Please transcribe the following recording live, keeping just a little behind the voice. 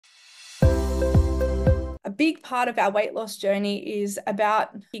A big part of our weight loss journey is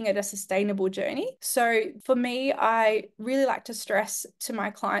about making it a sustainable journey. So for me, I really like to stress to my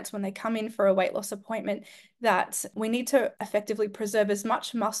clients when they come in for a weight loss appointment that we need to effectively preserve as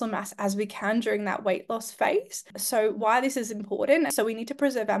much muscle mass as we can during that weight loss phase. So why this is important? So we need to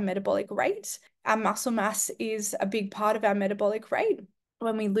preserve our metabolic rate. Our muscle mass is a big part of our metabolic rate.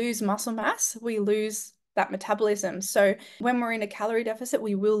 When we lose muscle mass, we lose that metabolism. So when we're in a calorie deficit,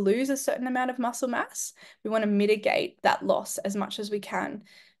 we will lose a certain amount of muscle mass. We want to mitigate that loss as much as we can.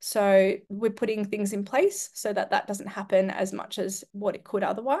 So we're putting things in place so that that doesn't happen as much as what it could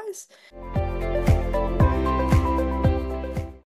otherwise.